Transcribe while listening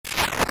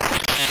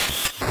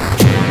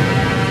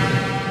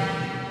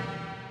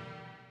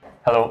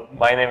Hello,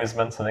 my name is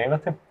Bence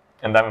Némethi,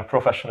 and I'm a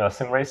professional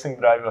sim racing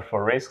driver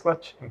for Race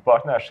Clutch in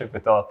partnership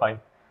with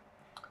Alpine.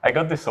 I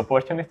got this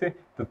opportunity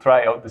to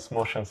try out this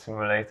motion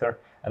simulator,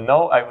 and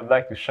now I would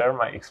like to share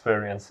my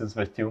experiences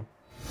with you.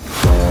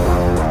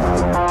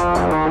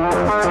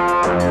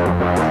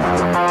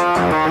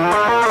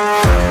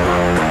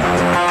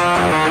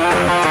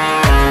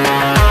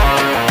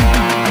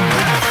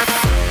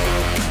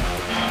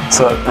 It's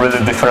a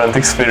really different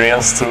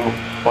experience through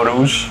Yaw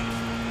Rouge.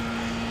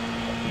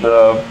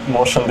 The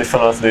motion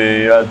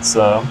definitely adds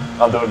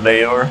another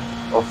layer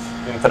of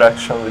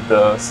interaction with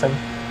the sim.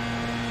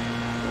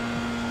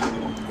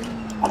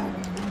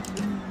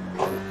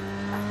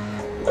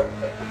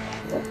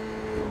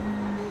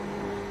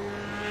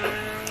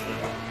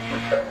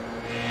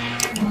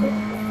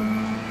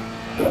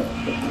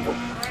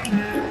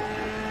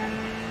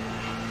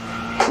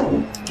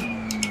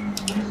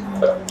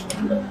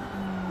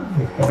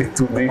 A bit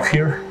too deep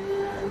here.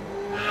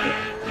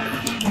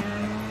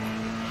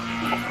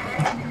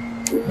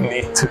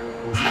 Need to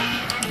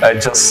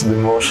adjust the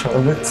motion a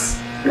bit.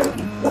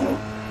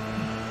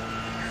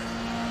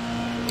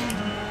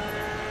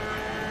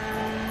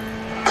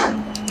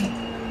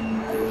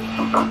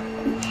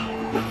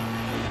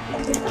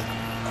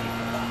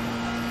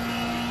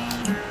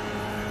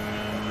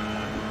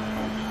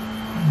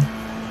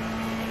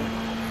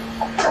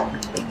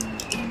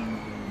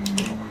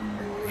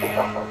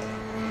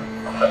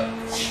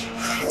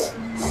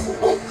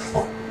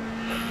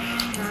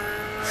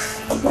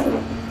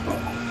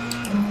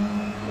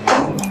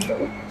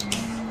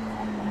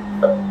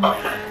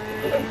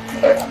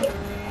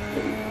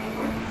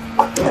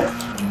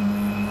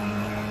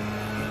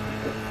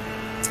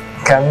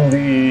 Can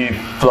the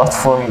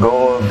platform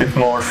go a bit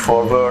more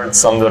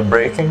forwards under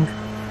braking?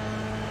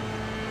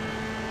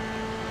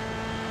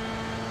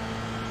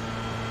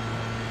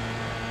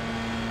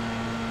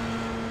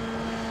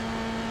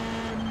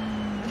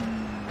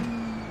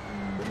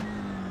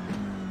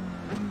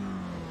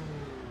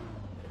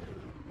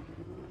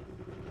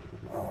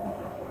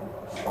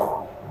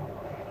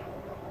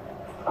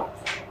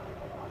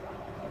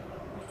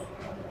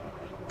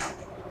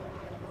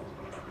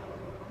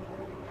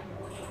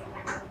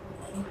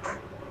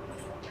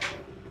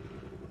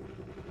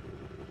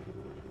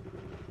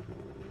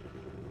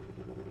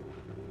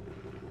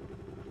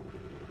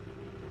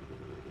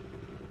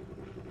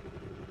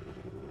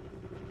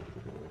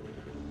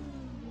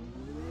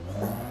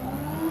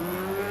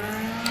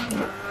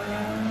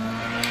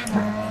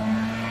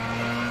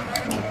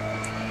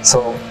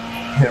 So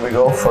here we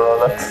go for a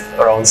lap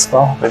around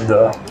Spa with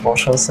the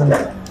motion sim.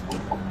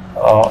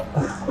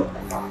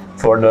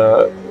 For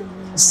the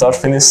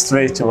start-finish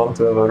straight, you want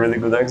to have a really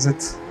good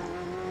exit.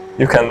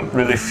 You can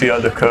really feel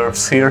the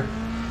curves here.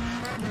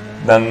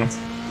 Then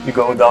you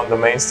go down the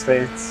main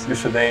straight. You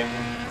should aim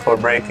for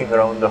braking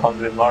around the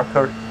 100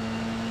 marker.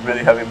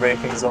 Really heavy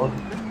braking zone.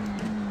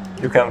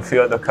 You can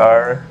feel the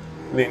car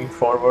lean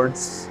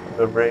forwards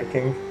under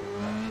braking.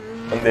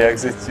 On the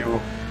exit, you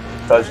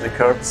touch the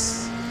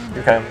curbs.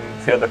 You can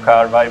feel the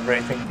car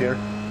vibrating here.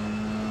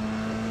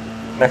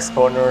 Next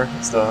corner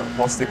is the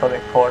most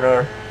iconic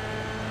corner,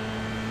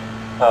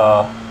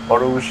 Yaw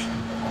Rouge.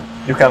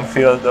 You can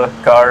feel the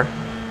car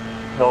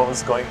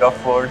nose going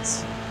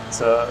upwards.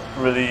 It's a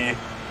really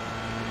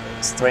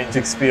strange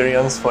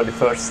experience for the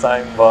first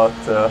time, but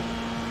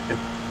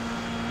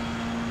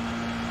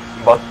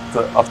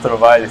after a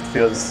while it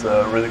feels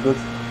really good.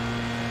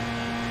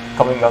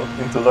 Coming on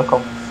into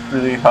Locom,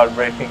 really hard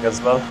braking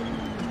as well,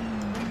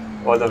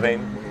 all the way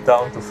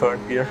down to third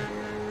gear.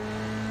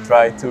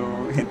 Try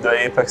to hit the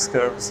apex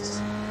curves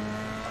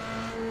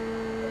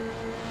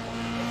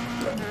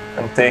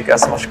and take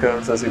as much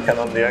curves as you can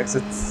on the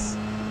exits.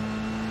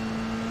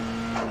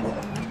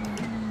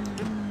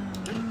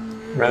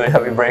 Really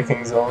heavy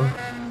braking zone.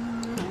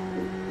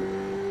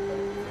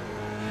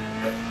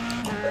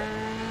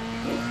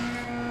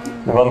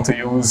 You want to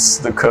use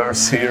the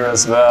curves here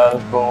as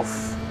well,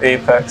 both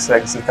apex,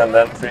 exit and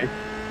entry.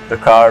 The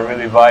car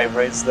really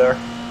vibrates there.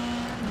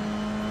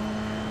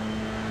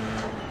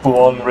 Pull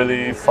on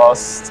really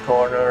fast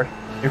corner.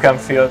 You can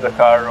feel the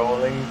car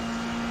rolling.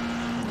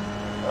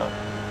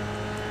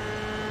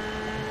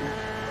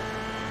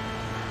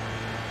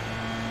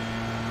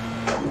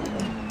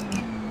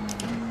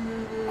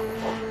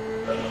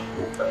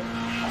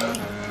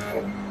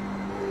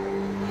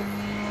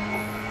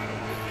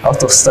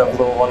 Out of step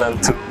low 1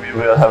 and 2, you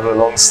will have a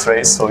long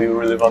straight, so you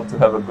really want to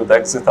have a good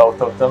exit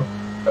out of them.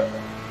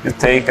 You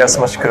take as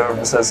much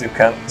curves as you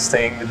can,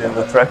 staying within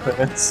the track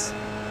limits.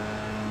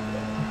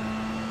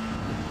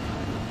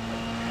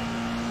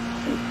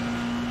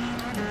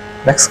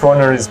 Next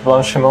corner is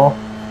Blanchimont.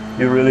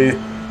 You really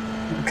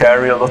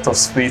carry a lot of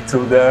speed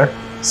through there,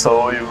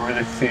 so you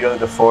really feel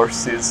the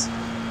forces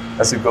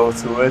as you go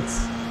through it.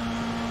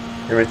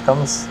 Here it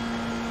comes.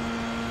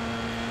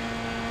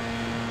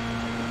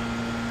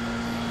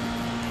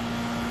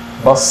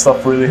 Bus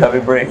stop, really heavy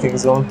braking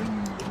zone.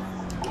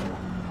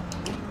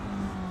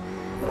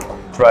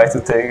 Try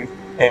to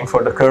aim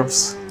for the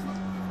curves.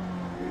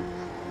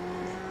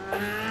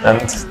 And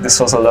this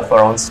was a lap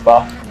around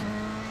Spa.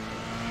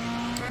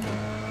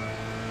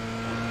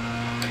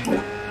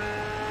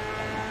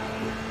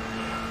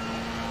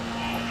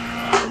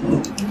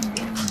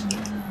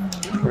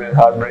 Really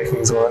hard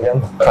braking zone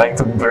again, trying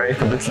to brake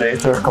a bit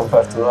later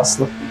compared to last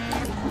lap.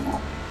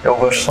 I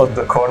overshot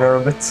the corner a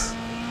bit.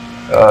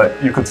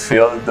 You could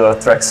feel the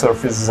track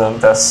surface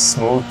isn't as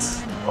smooth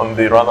on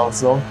the runoff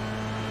zone.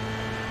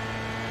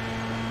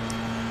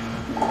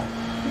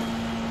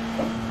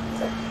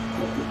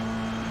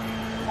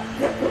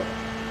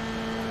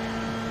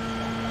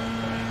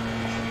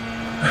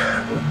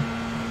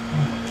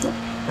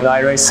 In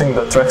iRacing,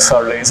 the tracks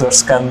are laser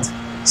scanned,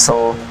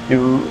 so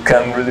you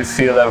can really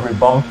feel every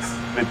bump,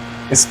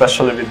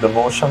 especially with the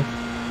motion.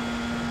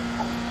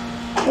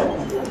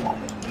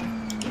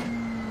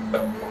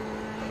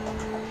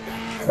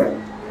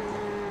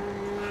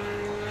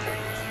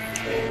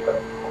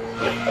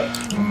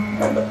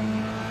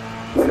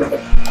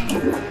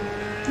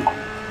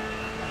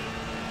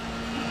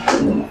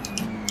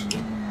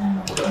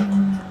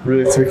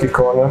 Really tricky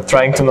corner,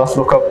 trying to not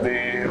look up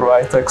the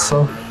right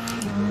axle.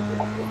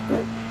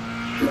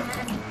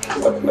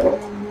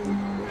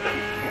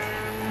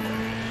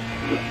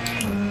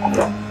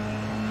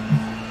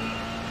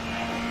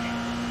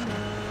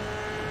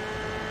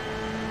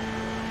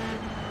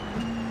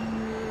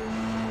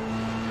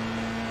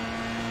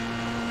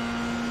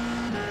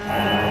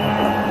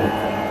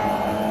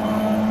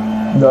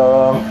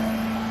 The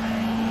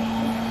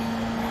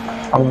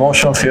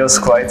motion feels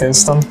quite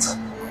instant.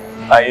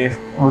 I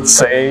would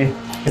say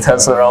it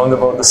has around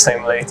about the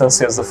same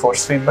latency as the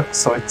force feedback,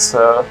 so it's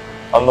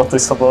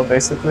unnoticeable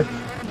basically.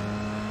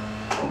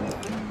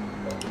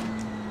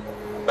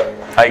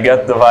 I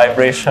get the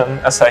vibration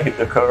as I hit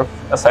the curve,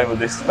 as I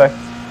would expect.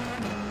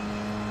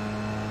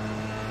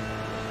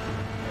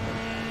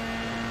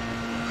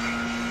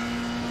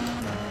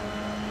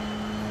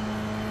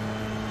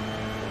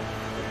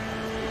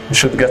 You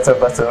should get a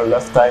better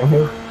left time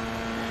here.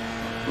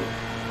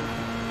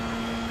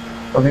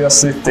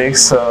 Obviously it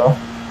takes a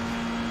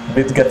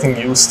bit getting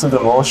used to the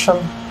motion,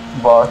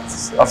 but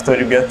after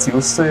you get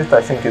used to it,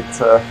 I think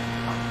it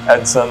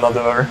adds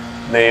another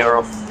layer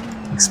of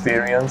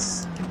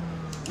experience.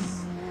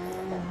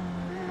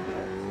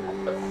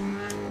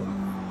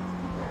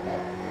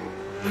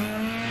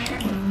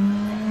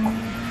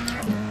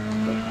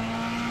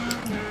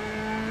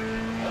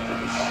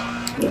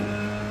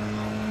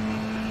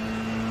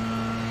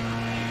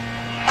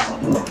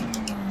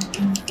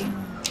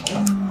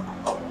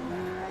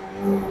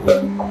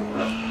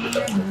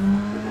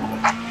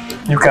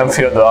 You can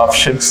feel the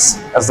upshifts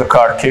as the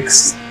car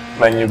kicks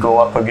when you go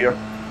up a gear.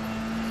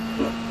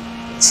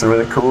 It's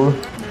really cool.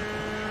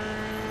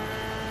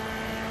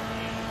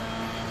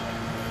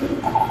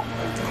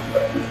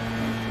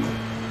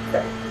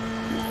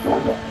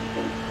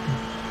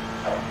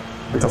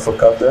 Bit of a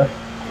cut there.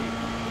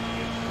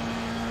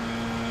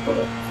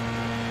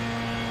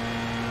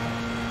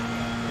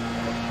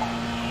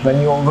 When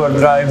you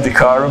overdrive the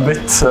car a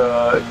bit,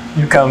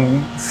 you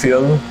can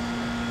feel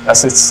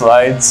as it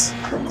slides,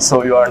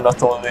 so you are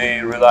not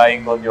only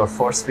relying on your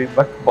force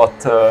feedback, but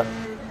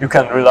you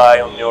can rely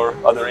on your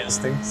other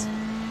instincts.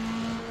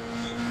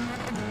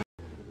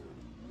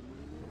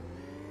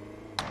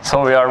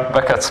 So we are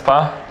back at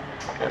Spa,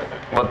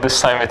 but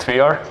this time with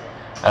VR,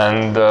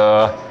 and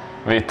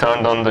we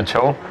turned on the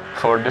Yaw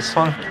for this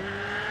one.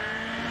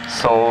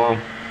 So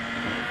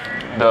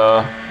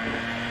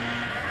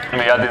we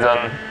added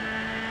an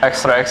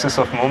extra axis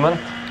of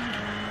movement.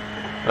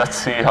 Let's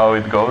see how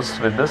it goes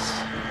with this.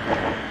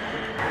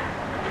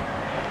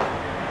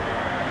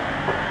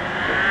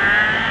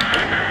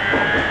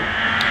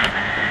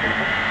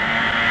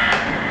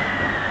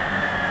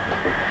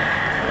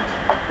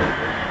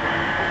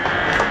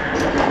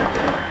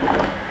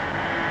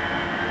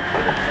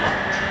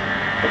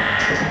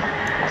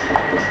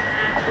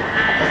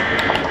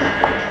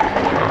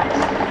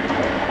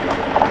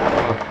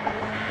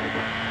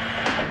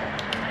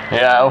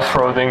 Yeah,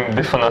 off-roading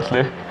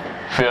definitely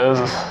feels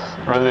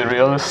really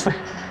realistic.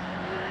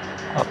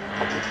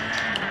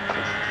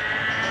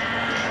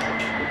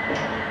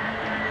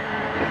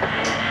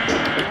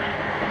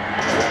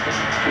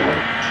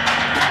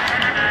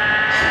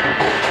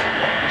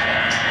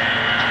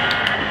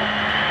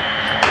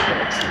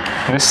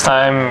 This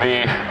time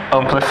we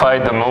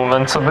amplified the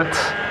movements a bit,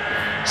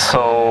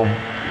 so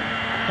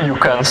you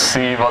can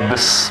see what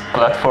this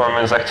platform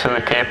is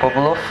actually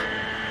capable of.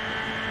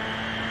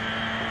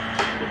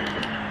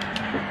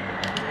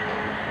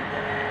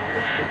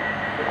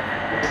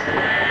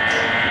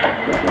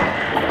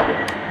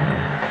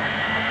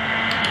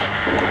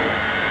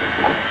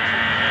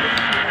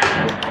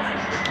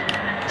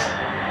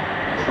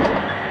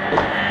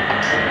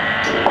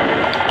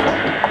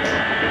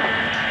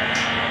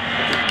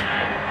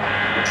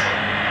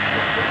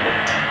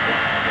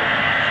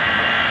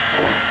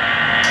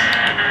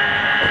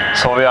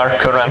 So we are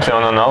currently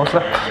on an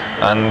outlap,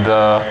 and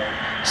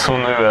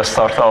soon we will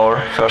start our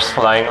first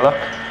flying lap.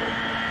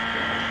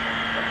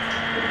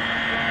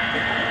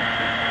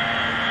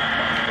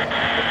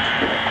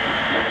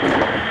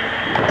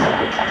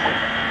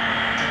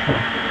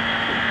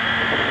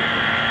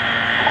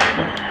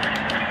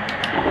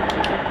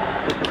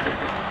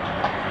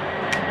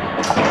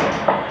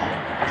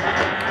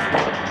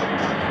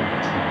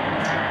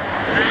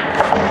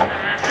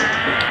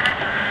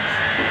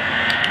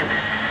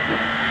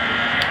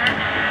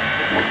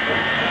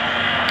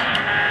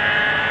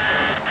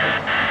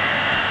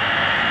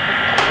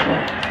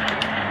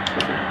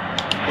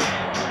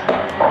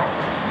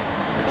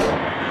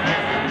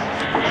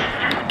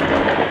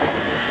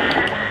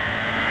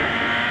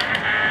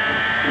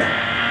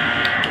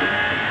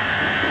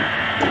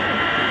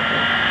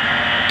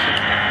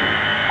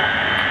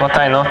 what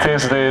I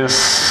noticed is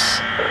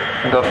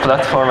the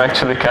platform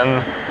actually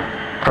can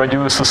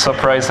produce a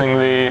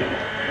surprisingly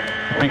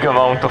big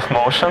amount of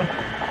motion.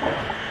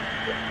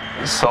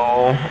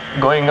 So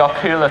going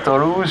uphill at Eau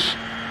Rouge,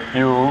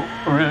 you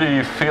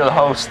really feel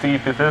how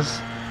steep it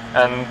is,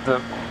 and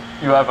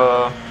you have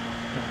a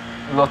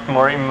lot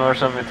more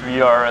immersion with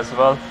VR as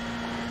well.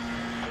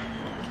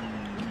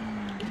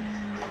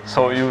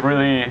 So you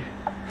really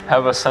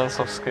have a sense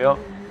of scale.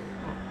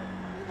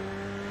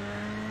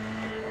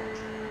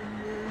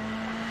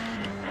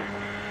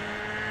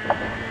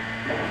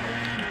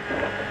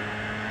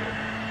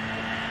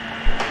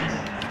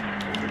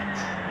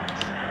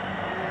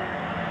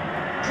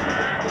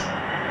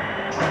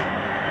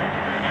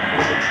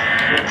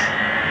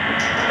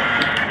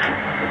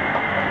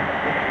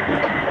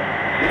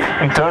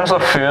 In terms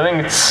of feeling,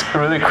 it's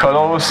really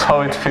close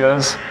how it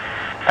feels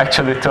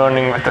actually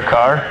turning with the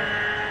car.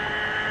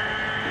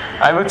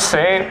 I would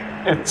say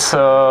it's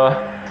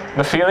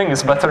the feeling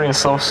is better in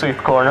slow sweet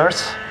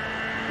corners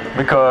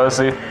because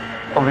it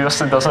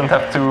obviously doesn't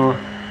have to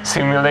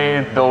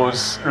simulate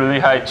those really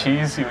high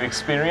G's you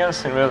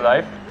experience in real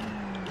life.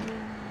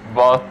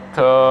 But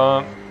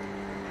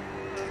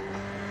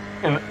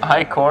in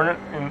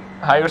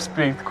higher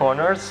speed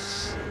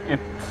corners, it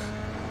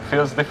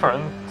feels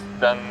different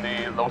than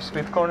the low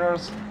speed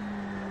corners.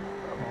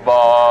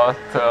 But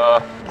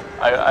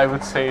I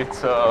would say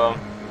it's a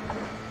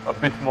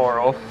bit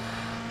more off.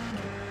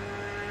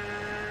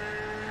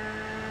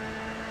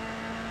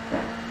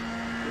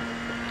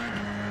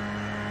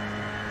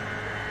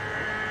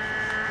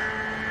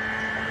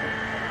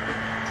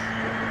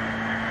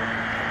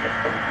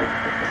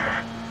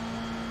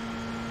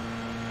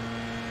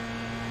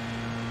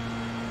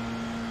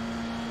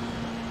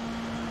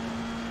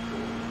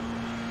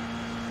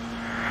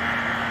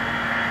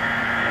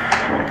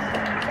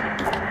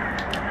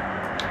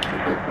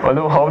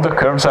 Although how the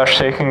curves are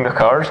shaking the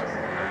car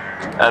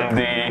and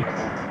the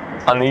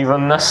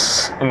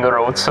unevenness in the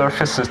road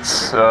surface, it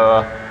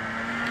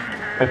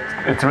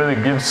really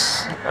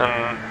gives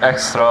an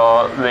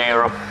extra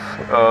layer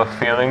of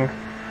feeling.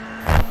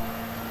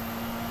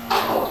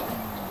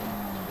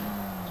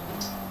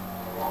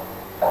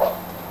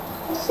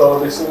 So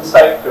this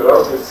inside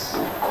curve is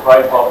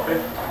quite bumpy.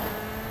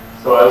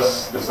 So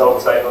as this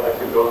outside one, I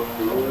can go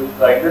through it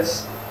like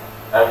this,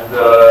 and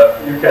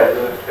you can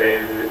really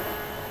fade it.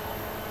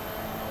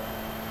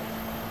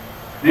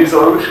 These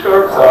Rouge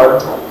curves are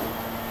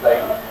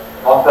like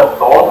not that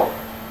tall,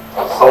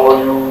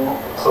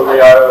 so they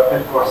are a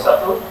bit more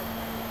settled,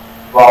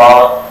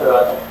 but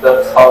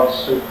that's how it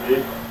should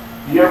be.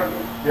 Here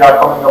we are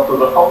coming up to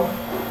the cone.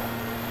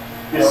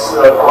 This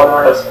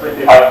corner has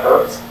pretty high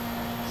curves,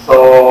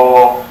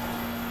 so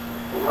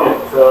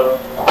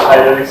I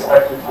really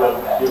expect it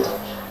to give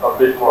a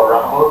bit more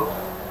rumble,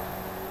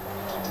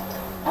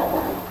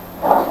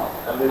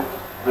 and it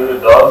really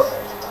does.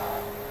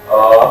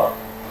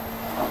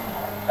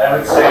 I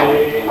would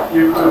say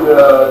you could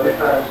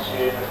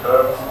differentiate the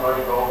curves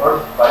going over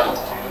by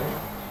just tuning.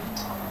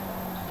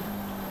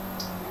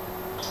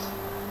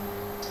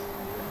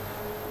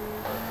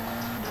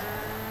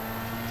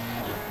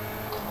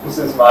 This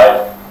is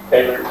my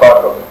favorite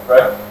part of the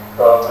track.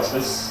 With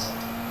this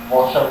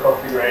motion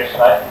configuration,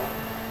 I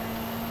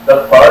think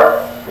that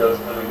part feels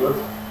really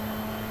good.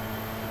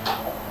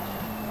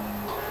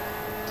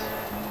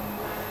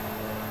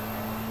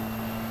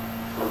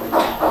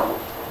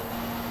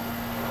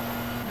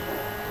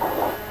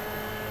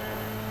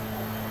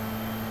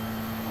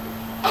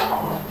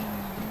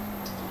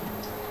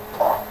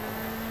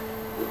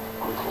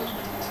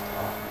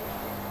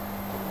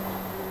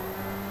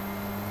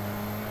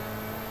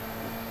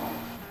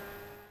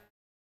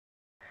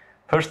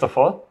 First of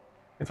all,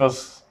 it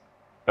was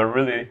a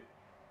really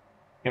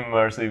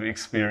immersive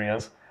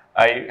experience.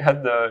 I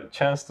had the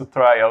chance to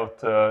try out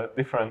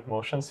different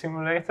motion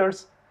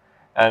simulators,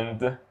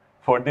 and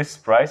for this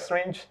price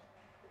range,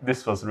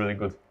 this was really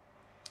good.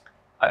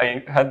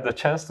 I had the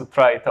chance to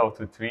try it out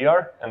with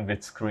VR and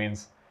with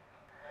screens.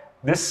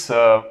 This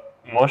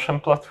motion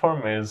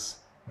platform is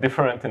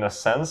different in a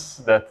sense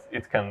that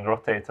it can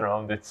rotate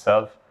around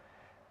itself.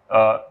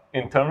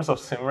 In terms of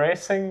sim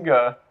racing,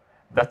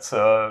 that's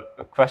a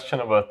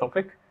questionable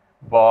topic,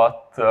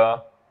 but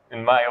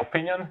in my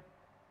opinion,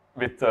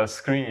 with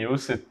screen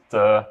use, it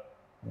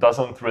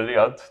doesn't really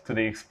add to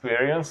the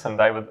experience,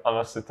 and I would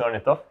honestly turn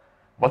it off.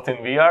 But in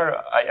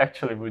VR, I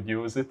actually would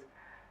use it.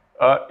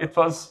 It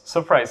was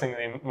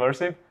surprisingly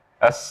immersive,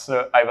 as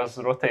I was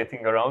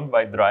rotating around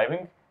by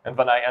driving, and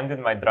when I ended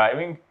my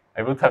driving,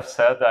 I would have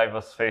said I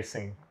was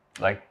facing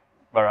like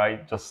where I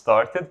just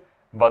started,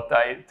 but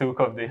I took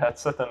off the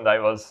headset and I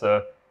was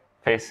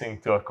facing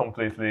to a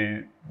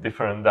completely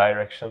different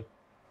direction.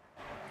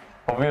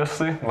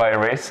 Obviously, by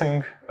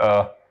racing,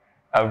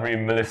 every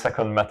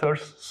millisecond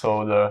matters,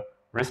 so the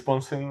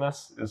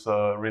responsiveness is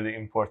a really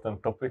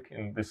important topic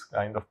in this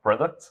kind of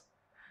products.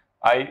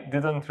 I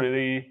didn't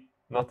really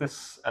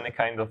notice any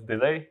kind of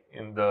delay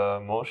in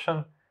the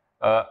motion.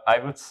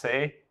 I would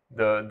say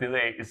the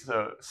delay is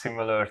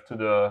similar to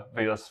the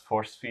wheels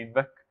force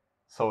feedback,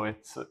 so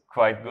it's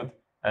quite good.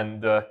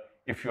 And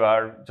if you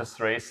are just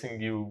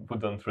racing, you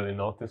wouldn't really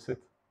notice it.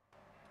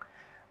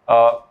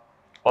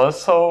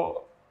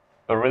 Also,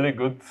 a really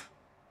good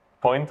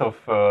point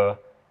of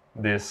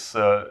this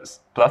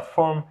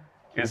platform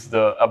is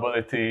the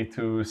ability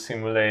to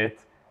simulate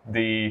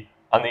the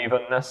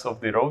unevenness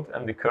of the road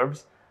and the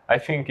curves. I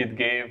think it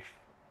gave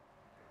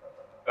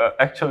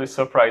actually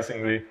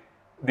surprisingly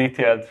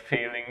detailed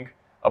feeling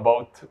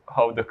about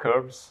how the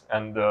curves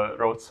and the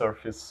road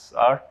surface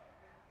are.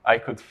 I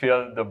could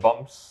feel the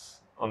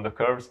bumps on the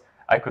curves.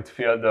 I could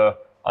feel the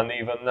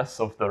unevenness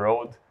of the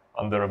road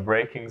under a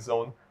braking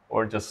zone,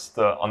 or just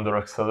under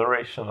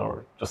acceleration,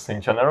 or just in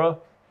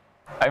general.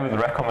 I would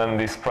recommend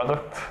this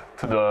product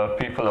to the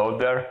people out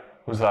there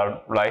who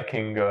are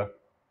liking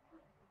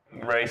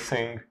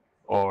racing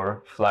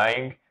or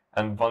flying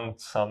and want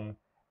some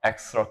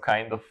extra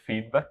kind of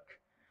feedback.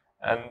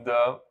 And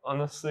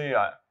honestly,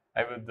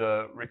 I would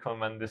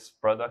recommend this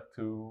product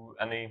to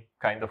any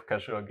kind of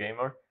casual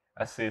gamer,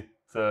 as it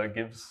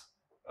gives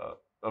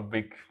a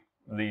big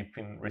leap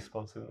in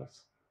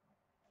responsiveness.